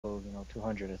know,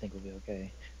 200 I think will be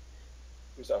okay.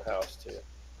 Who's on house too?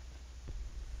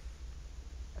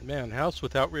 Man, house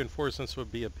without reinforcements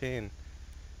would be a pain.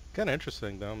 Kind of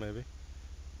interesting though, maybe.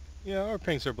 Yeah, our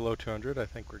pings are below 200. I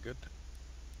think we're good.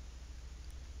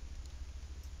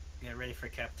 Get ready for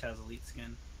Capitaz Elite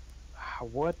skin.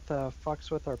 What the fuck's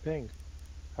with our ping?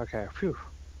 Okay, phew.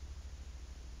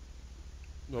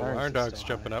 Well, Ours Iron is Dog's still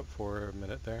jumping high. up for a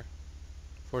minute there.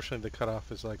 Fortunately, the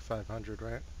cutoff is like 500,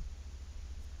 right?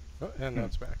 Oh, and now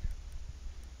it's back.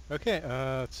 Okay,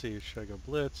 let's see. Should I go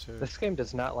blitz? Or... This game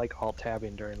does not like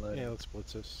alt-tabbing during loading. Yeah, let's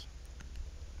blitz this.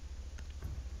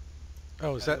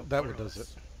 Oh, is that what does it?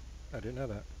 I didn't know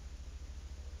that.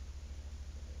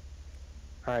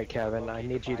 Alright, Kevin, I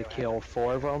need you to kill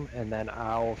 4 of them, and then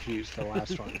I'll fuse the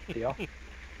last one. Deal?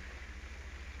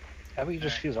 How about you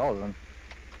just fuse all of them?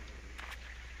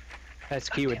 As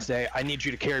Key would say, I need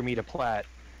you to carry me to plat.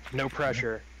 No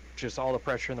pressure. Just all the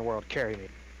pressure in the world. Carry me.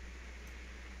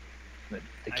 But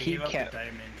the I key gave up can't. the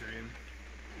diamond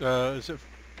dream. Is it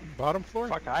bottom floor?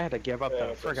 Fuck, I had to give up Yeah, the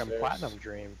it's friggin' upstairs. platinum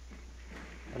dream.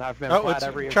 And I've been Oh, plat it's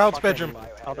every child's fucking bedroom.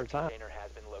 other time.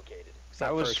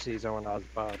 Except was- first season when I was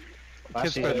above. Last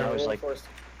Kid's season I bedroom. was like, Reinforced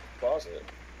closet.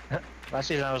 last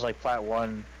season I was like plat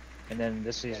 1, and then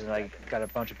this season I got a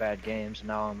bunch of bad games, and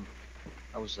now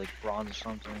I was like bronze or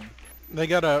something. They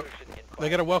got a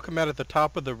welcome mat at the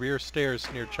top of the rear stairs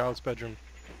near child's bedroom.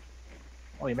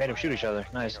 Oh, you made them shoot each other.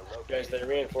 Nice. Guys, they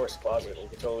reinforced closet. You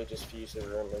can totally just fuse the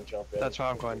room and jump in. That's what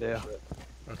I'm going to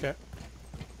do. Okay.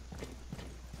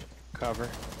 Cover.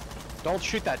 Don't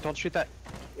shoot that, don't shoot that.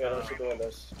 Yeah, don't shoot the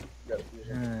windows. You gotta fuse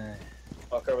them.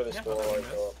 Uh, I'll cover this Yeah, door while you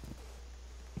go up.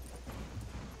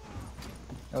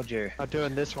 oh dear. I'm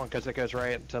doing this one because it goes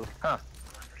right into the... Huh.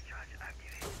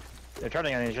 They're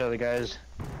turning on each other, guys.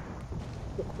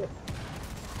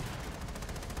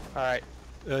 Alright,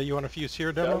 You want to fuse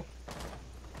here, Demo?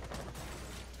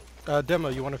 Demo,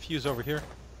 you want to fuse over here?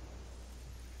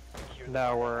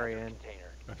 now we're in.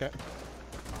 Okay.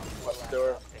 Watch the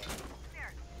door.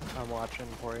 I'm watching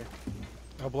for you.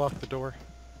 I'll block the door.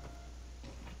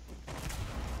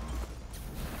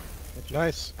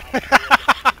 Nice.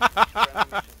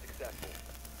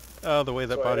 Oh, the way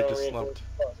that So I body don't just reinforce slumped.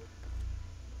 closet.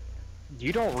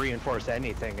 You don't reinforce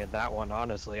anything in that one,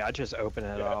 honestly. I just open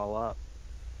it Yeah. all up.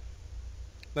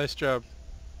 Nice job.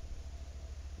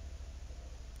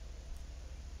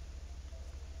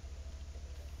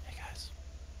 Hey guys.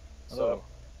 So,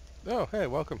 Oh, hey,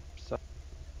 welcome. So,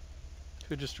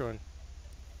 Who just joined?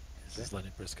 This is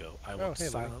Lenny Briscoe. I Oh, will hey, Lenny.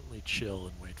 silently chill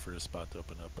and wait for a spot to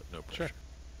open up, but no Sure. pressure.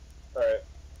 alright.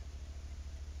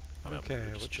 I'm Okay,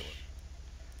 just which...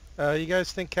 chilling. You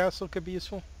guys think castle could be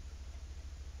useful?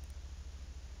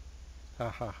 Ha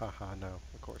ha ha ha, no,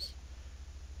 of course.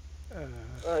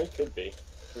 Alright, could be.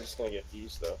 We're just gonna get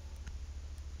fused though.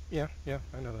 Yeah,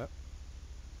 I know that.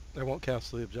 I won't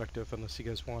castle the objective unless you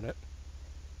guys want it.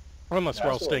 Or unless we're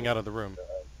all Castle staying it. out of the room.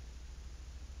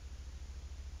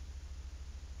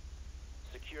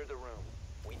 Secure the room.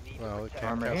 We need Well, to it protect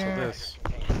can't Armor castle here. this.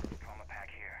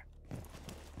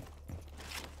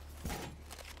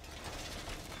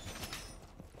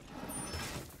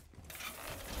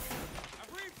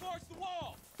 I've reinforced the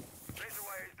wall. Razor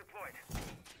wire is deployed.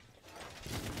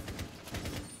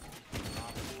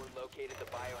 Op 4 located the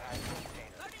biohazard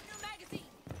container. Loading new magazine.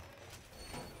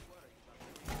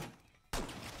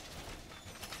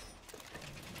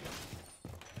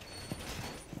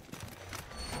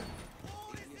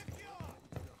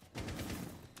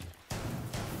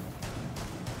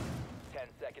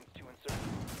 Seconds to insert.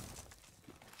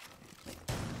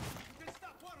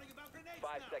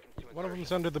 5 seconds to insert. One of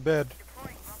them's under the bed.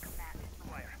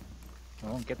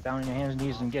 Well, get down on your hands and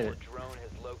knees and get it. Drone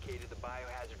has located the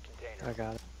biohazard container. I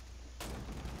got it.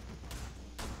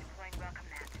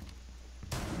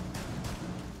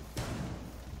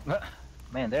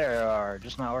 Man, they are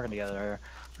just not working together.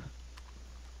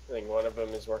 I think one of them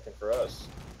is working for us.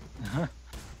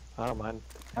 I don't mind.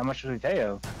 How much does we pay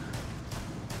you?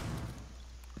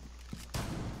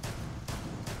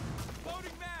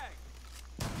 Loading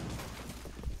mag.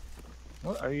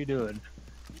 What are you doing?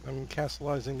 I'm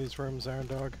castleizing these rooms, Iron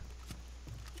Dog.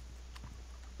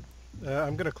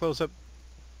 I'm gonna close up.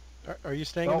 Are you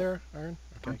staying in Nope. there, Iron?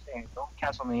 Okay. I'm saying, don't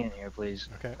cancel me in here, please.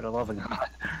 Okay. For the love of God.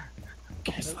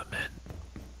 Case them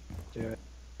in. Do it.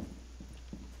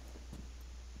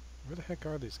 Where the heck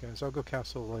are these guys? I'll go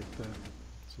castle like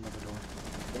some other door.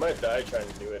 We might die trying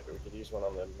to do it, but we could use one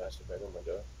on the master bedroom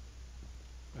window.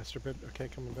 Master bed. Okay,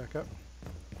 coming back up.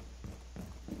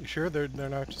 You sure they're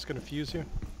not just gonna fuse you?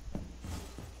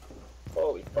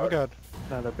 Holy fuck. Oh god.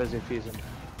 No, they're busy fusing.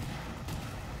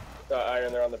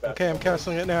 Iron, they're on the back. Okay, I'm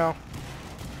castling it now.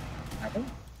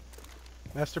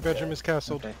 Master bedroom is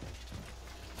castled. Okay.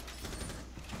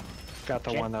 Got the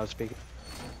Okay. one that was speaking.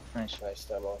 Nice. Nice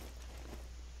demo.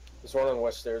 There's one on the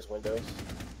west stairs windows.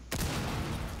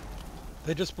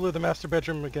 They just blew the master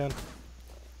bedroom again.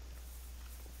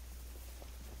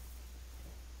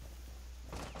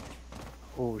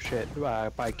 Oh shit,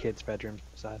 by kid's bedroom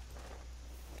side.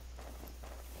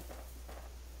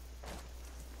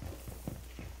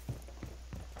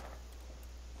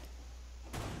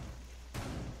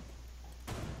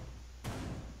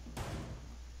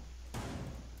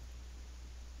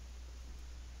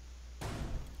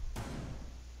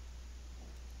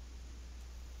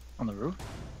 On the roof?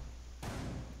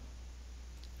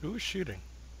 Who is shooting?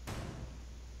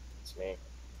 It's me.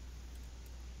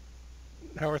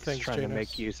 How are He's things, trying to Janus?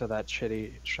 make use of that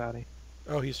shitty shotty.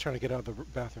 Oh, he's trying to get out of the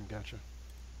bathroom, gotcha.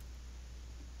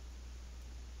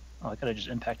 Oh, I could have just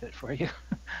impacted it for you.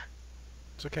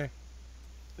 It's okay.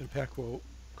 Impact will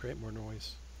create more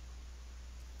noise.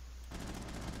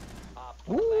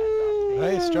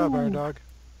 Nice job, Iron Dog.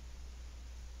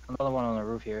 Another one on the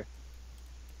roof here.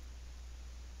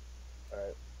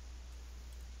 Alright.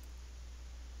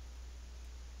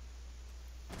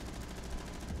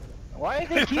 Why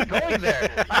do they keep going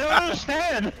there? I don't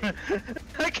understand.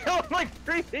 I killed like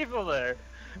 3 people there.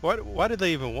 Why did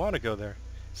they even want to go there?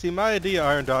 See, my idea,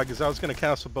 Iron Dog, is I was going to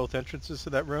cancel both entrances to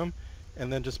that room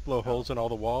and then just blow holes in all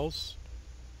the walls.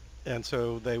 And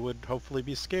so they would hopefully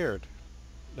be scared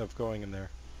of going in there.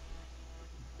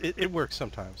 It works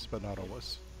sometimes, but not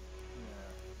always.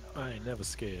 I ain't never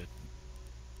scared.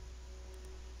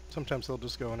 Sometimes they'll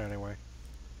just go in anyway.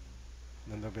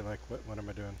 And then they'll be like, what am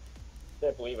I doing?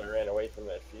 Can't believe I ran away from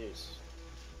that fuse.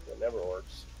 It never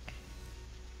works.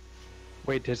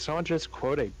 Wait, did someone just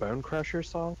quote a Bone Crusher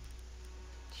song?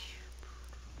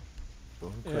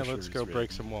 Bone Yeah, Crusher let's is go break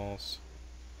ready. some walls.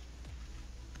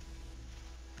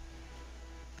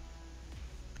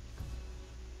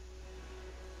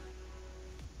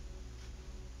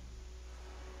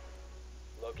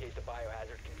 Locate the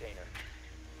biohazard container.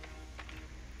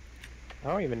 I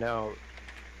don't even know.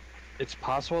 It's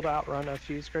possible to outrun a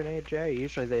fuse grenade, Jay?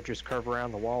 Usually they just curve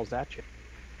around the walls at you.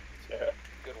 Yeah.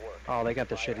 Good work. Oh, they got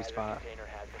the shitty Biohazard spot. container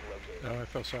has been located. Oh, I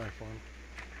feel sorry for him.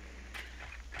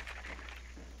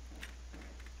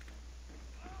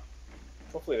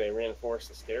 Hopefully they reinforce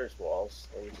the stairs walls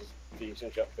and we just fuse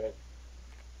and jump in.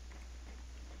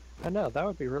 I know, that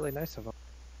would be really nice of them.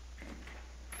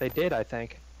 They did, I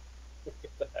think.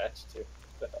 Get the hatch too.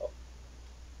 What the hell?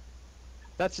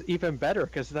 That's even better,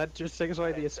 because that just takes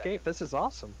away the escape. This is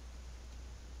awesome.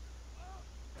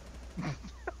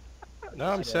 No,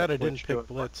 I'm sad I didn't Switch to pick a-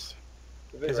 Blitz.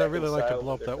 Did they 'Cause I really like to reconcile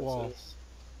blow the up that wall. differences?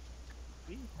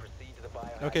 Proceed to the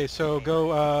biohazard Okay, so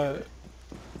container.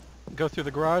 go through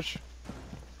the garage.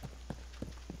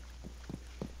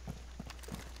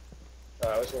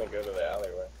 I was gonna go to the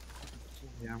alleyway.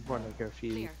 Yeah, I'm going to go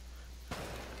fuse.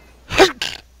 Clear.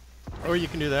 Or you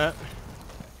can do that.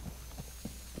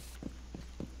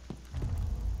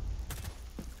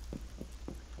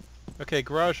 Okay,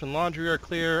 garage and laundry are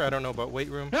clear. I don't know about weight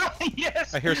room.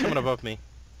 Yes! I hear someone above me.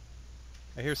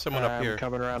 I hear someone up I'm here.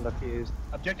 coming around the fuse.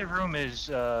 Objective room is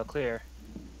clear.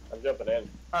 I'm jumping in.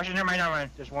 Actually, never mind.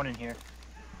 There's one in here.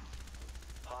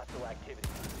 Hostile activity.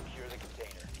 Secure the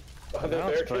container. Oh, they're No,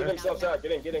 it's barricading clear. themselves out.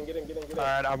 Get in.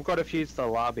 Alright, I'm going to fuse the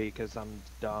lobby, because I'm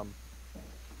dumb.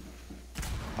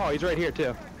 Oh, he's right here,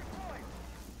 too.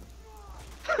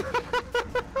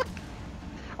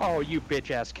 Oh, you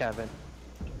bitch-ass Kevin.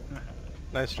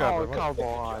 Nice job, Oh, everyone. come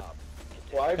on.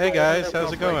 Why Hey, did guys, I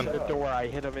how's it break going? The door, I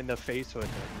hit him in the face with it.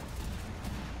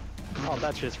 Oh,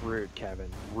 that's just rude, Kevin.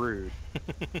 Rude.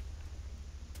 The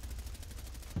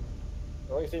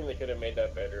only thing that could have made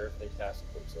that better if they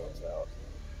tasked themselves out.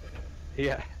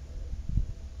 Yeah.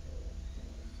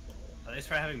 At least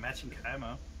for having matching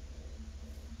camo.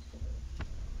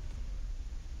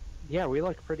 Yeah, we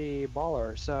look pretty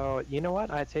baller. So, you know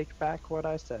what? I take back what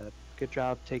I said. Good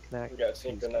job taking that. We got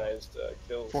synchronized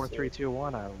kills. 4, too. 3, 2,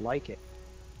 1. I like it.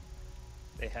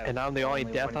 They have And I'm the only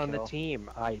death one on the kill. team.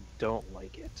 I don't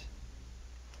like it.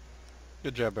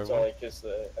 Good job, It's everyone. only because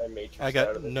I matrixed I out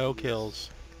got of the no fuse. kills.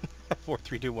 4,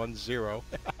 3, 2, 1, 0.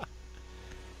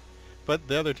 But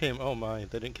the other team, oh my,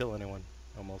 they didn't kill anyone.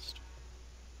 Almost.